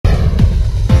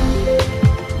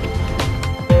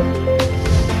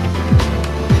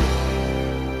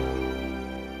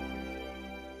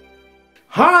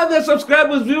Hi there,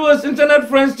 subscribers, viewers, internet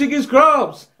friends, Chiki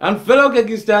Scrubs, and fellow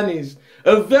Kekistanis.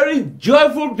 A very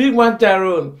joyful big man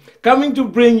Tyrone coming to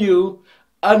bring you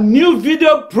a new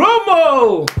video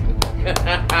promo.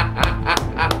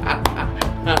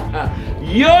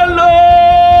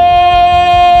 YOLO!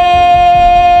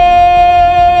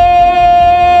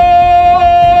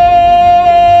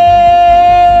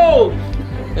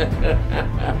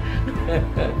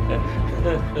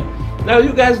 Now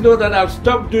you guys know that I've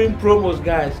stopped doing promos,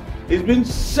 guys. It's been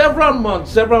several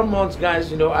months,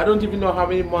 guys. I don't even know how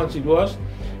many months it was.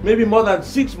 Maybe more than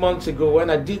 6 months ago when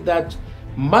I did that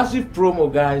massive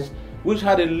promo, guys, which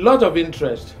had a lot of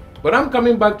interest. But I'm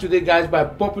coming back today, guys, by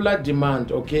popular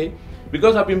demand, okay?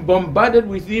 Because I've been bombarded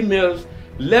with emails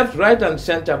left, right, and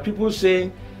center. People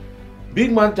saying,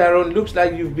 Big Man Tyrone, looks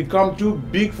like you've become too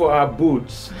big for our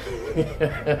boots.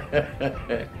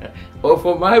 Or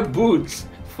for my boots,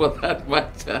 for that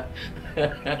matter.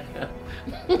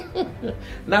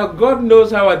 Now, God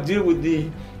knows how I deal with the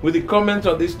comments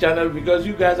on this channel, because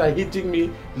you guys are hitting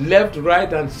me left,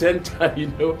 right, and center.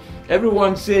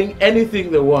 Everyone's saying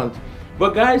anything they want.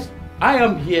 But guys, I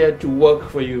am here to work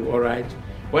for you, all right?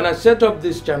 When I set up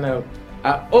this channel,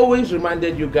 I always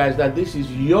reminded you guys that this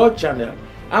is your channel.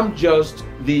 I'm just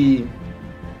the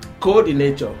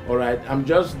coordinator, all right? I'm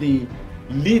just the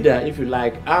leader, if you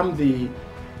like. I'm the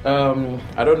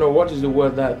I don't know what is the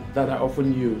word that I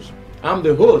often use. I'm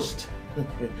the host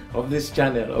of this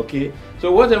channel, okay?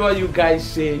 So whatever you guys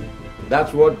say,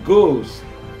 that's what goes.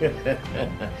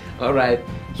 All right.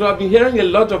 So I've been hearing a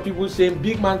lot of people saying,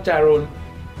 Big Man Tyrone,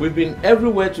 we've been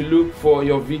everywhere to look for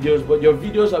your videos, but your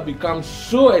videos have become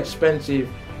so expensive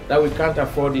that we can't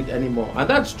afford it anymore. And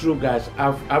that's true, guys.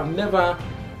 I've never,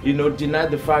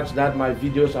 denied the fact that my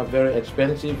videos are very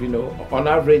expensive. On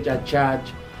average, I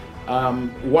charge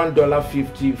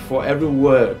 $1.50 for every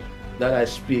word that I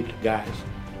speak, guys.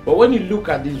 But when you look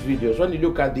at these videos, when you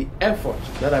look at the effort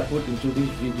that I put into these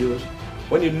videos,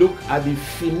 when you look at the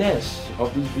finesse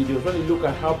of these videos, when you look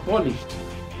at how polished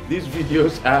these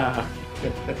videos are,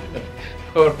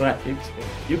 all right,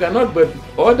 you cannot but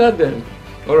order them,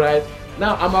 all right?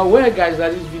 Now, I'm aware, guys,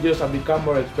 that these videos have become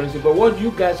more expensive, but what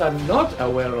you guys are not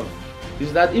aware of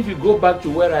is that if you go back to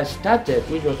where I started,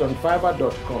 which was on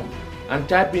Fiverr.com, and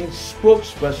type in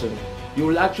spokesperson, you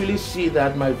will actually see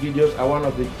that my videos are one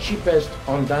of the cheapest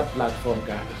on that platform,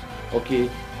 guys. Okay,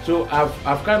 so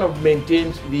I've kind of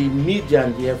maintained the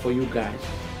median here for you guys.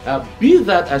 Be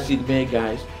that as it may,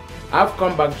 guys, I've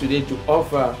come back today to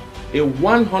offer a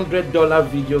 $100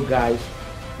 video, guys,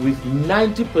 with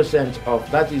 90% off.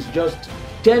 That is just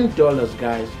 $10,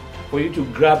 guys, for you to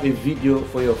grab a video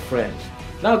for your friends.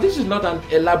 Now, this is not an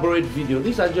elaborate video.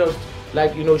 These are just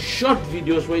like, short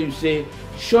videos where you say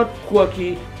short,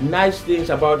 quirky, nice things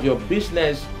about your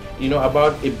business,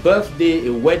 about a birthday,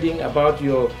 a wedding, about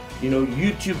your,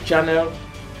 YouTube channel,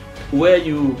 where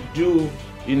you do,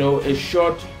 a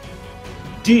short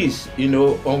diss,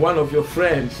 on one of your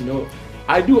friends,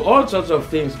 I do all sorts of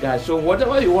things, guys. So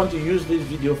whatever you want to use this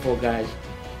video for, guys,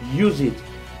 use it.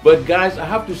 But guys, I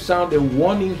have to sound a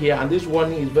warning here, and this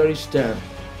warning is very stern.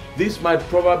 This might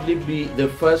probably be the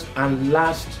first and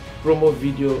last promo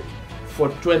video for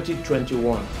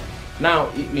 2021. Now,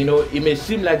 it may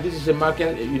seem like this is a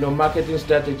marketing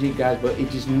strategy, guys, but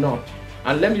it is not.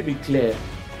 And let me be clear,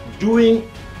 doing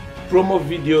promo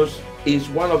videos is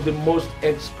one of the most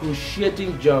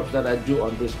excruciating jobs that I do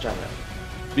on this channel.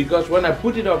 Because when I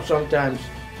put it up, sometimes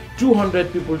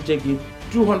 200 people take it,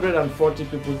 240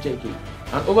 people take it.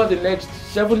 And over the next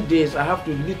 7 days, I have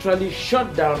to literally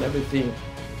shut down everything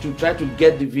to try to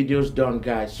get the videos done,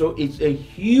 guys. So it's a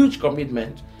huge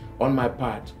commitment on my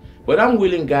part. But I'm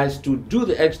willing, guys, to do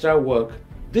the extra work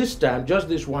this time, just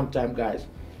this one time, guys,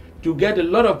 to get a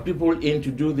lot of people in to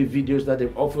do the videos that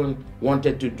they've often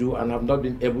wanted to do and have not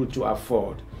been able to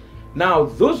afford. Now,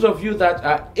 those of you that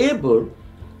are able,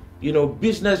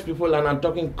 business people, and I'm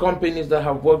talking companies that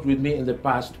have worked with me in the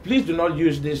past, please do not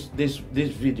use this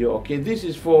video, okay? This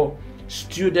is for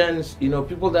students,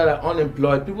 people that are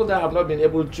unemployed, people that have not been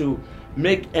able to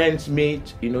make ends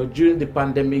meet, during the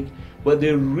pandemic, but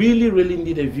they really, really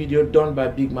need a video done by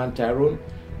Big Man Tyrone.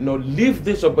 Leave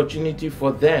this opportunity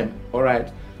for them, all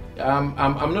right?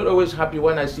 I'm not always happy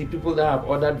when I see people that have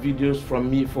ordered videos from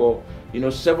me for,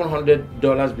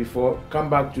 $700 before, come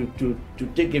back to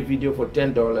take a video for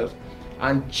 $10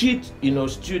 and cheat,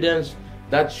 students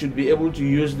that should be able to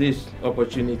use this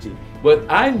opportunity. But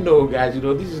I know, guys,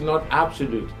 this is not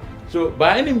absolute. So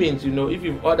by any means, if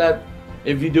you've ordered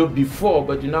a video before,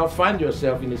 but you now find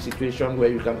yourself in a situation where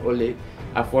you can only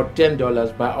afford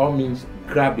 $10, by all means,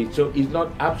 grab it. So it's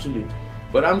not absolute.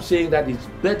 But I'm saying that it's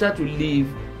better to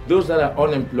leave those that are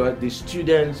unemployed, the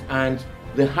students, and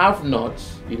the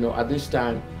have-nots, at this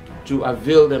time, to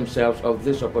avail themselves of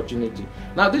this opportunity.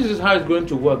 Now, this is how it's going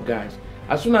to work, guys.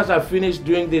 As soon as I finish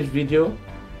doing this video,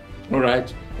 all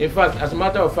right, in fact, as a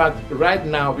matter of fact, right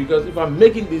now, because if I'm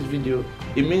making this video,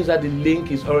 it means that the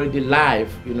link is already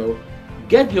live.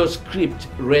 Get your script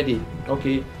ready.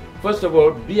 Okay, first of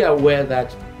all, be aware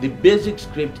that the basic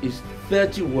script is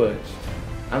 30 words,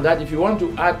 and that if you want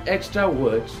to add extra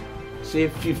words, say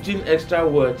 15 extra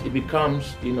words, it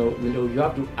becomes, you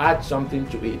have to add something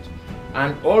to it.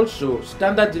 And also,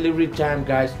 standard delivery time,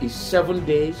 guys, is 7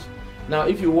 days. Now,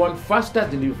 if you want faster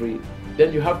delivery,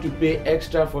 then you have to pay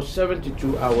extra for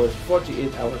 72 hours,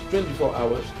 48 hours, 24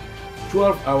 hours,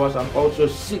 12 hours, and also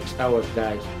 6 hours,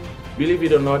 guys. Believe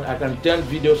it or not, I can turn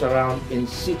videos around in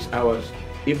 6 hours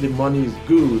if the money is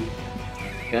good.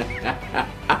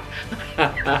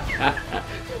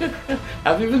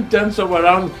 I've even turned some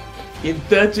around in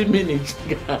 30 minutes,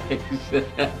 guys.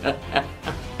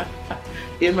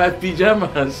 In my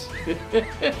pajamas.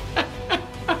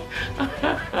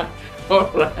 All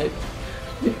right.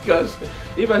 Because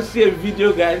if I see a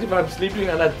video, guys, if I'm sleeping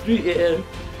and at 3 a.m.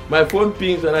 my phone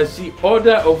pings and I see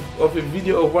order of a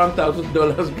video of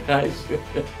 $1,000, guys.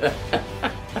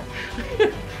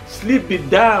 Sleep be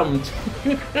damned.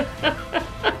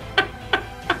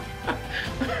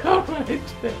 All right.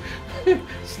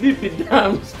 Sleep be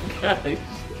damned, guys.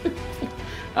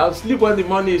 I'll sleep when the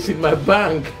money is in my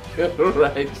bank. All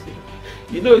right.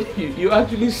 You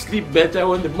actually sleep better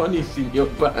when the money is in your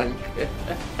bank.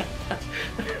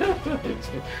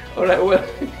 All right, well,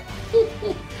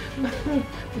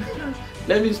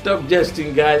 let me stop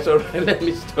jesting, guys. All right, let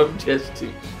me stop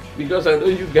jesting, because I know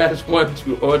you guys want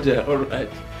to order. All right,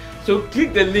 so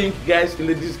click the link, guys, in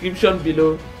the description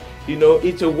below.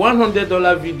 It's a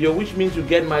 $100 video, which means you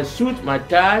get my suit, my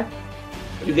tie,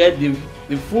 you get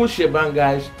the full shebang,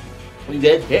 guys. You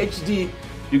get HD,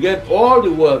 you get all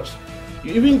the works.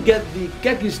 You even get the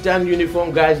Kyrgyzstan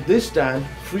uniform, guys, this time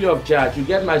free of charge. You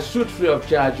get my suit free of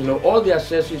charge. All the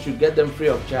accessories, you get them free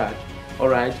of charge. All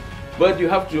right, but you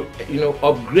have to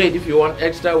upgrade if you want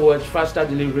extra words, faster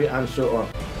delivery, and so on.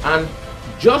 And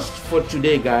just for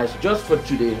today, guys, just for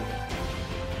today,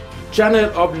 channel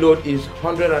upload is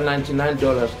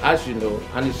 $199, as you know,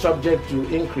 and it's subject to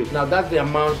increase. Now, that's the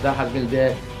amount that has been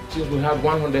there since we had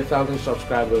 100,000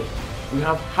 subscribers. We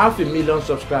have 500,000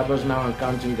 subscribers now and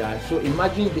counting, guys. So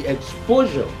imagine the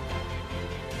exposure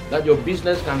that your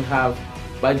business can have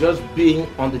by just being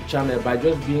on the channel, by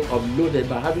just being uploaded,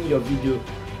 by having your video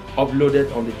uploaded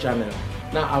on the channel.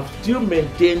 Now, I've still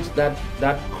maintained that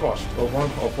cost of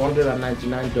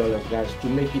 $199, guys, to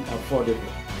make it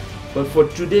affordable. But for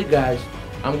today, guys,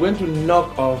 I'm going to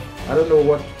knock off, I don't know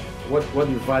what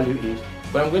the value is,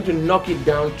 but I'm going to knock it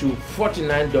down to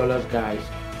 $49, guys,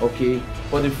 okay,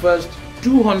 for the first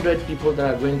 200 people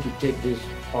that are going to take this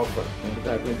offer,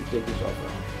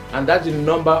 and that's the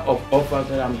number of offers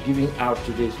that I'm giving out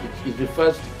today. It's the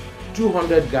first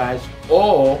 200 guys,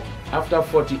 or after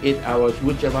 48 hours,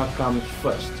 whichever comes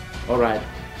first. All right,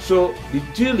 so the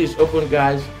deal is open,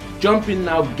 guys. Jump in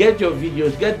now, get your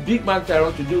videos, get Big Man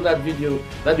Tyrone to do that video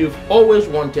that you've always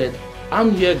wanted.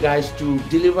 I'm here, guys, to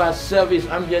deliver service.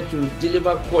 I'm here to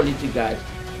deliver quality, guys.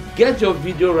 Get your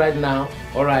video right now,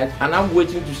 all right, and I'm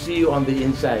waiting to see you on the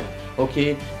inside.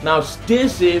 Okay, now stay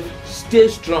safe, stay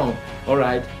strong, all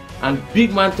right, and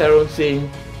Big Man Tyrone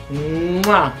saying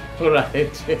mwah. All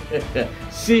right.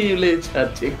 See you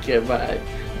later, take care, bye.